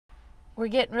We're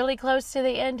getting really close to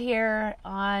the end here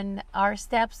on our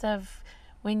steps of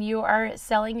when you are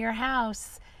selling your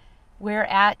house. We're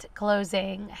at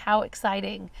closing. How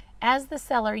exciting. As the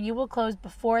seller, you will close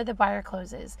before the buyer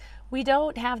closes. We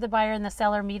don't have the buyer and the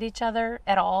seller meet each other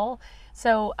at all.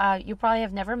 So you probably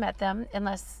have never met them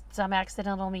unless some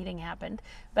accidental meeting happened.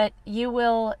 But you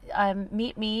will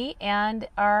meet me and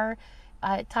our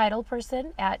title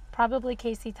person at probably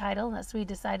Casey Title, unless we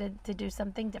decided to do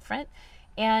something different.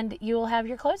 And you will have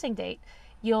your closing date.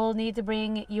 You'll need to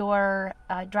bring your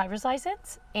driver's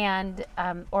license and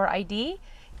or ID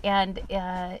and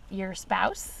your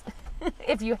spouse,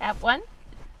 if you have one.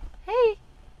 Hey,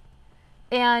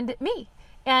 and me.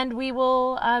 And we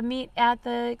will meet at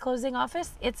the closing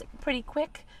office. It's pretty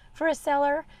quick for a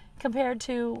seller compared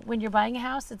to when you're buying a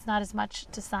house. It's not as much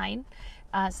to sign.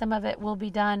 Some of it will be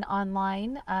done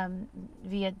online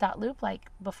via .loop like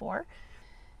before.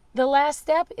 The last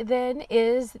step then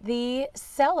is the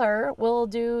seller will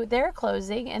do their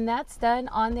closing, and that's done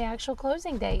on the actual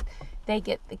closing date. They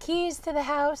get the keys to the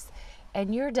house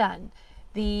and you're done.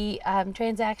 The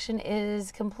transaction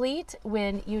is complete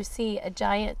when you see a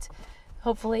giant,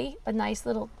 hopefully a nice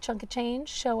little chunk of change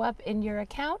show up in your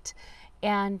account,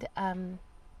 and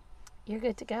you're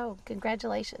good to go.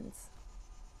 Congratulations.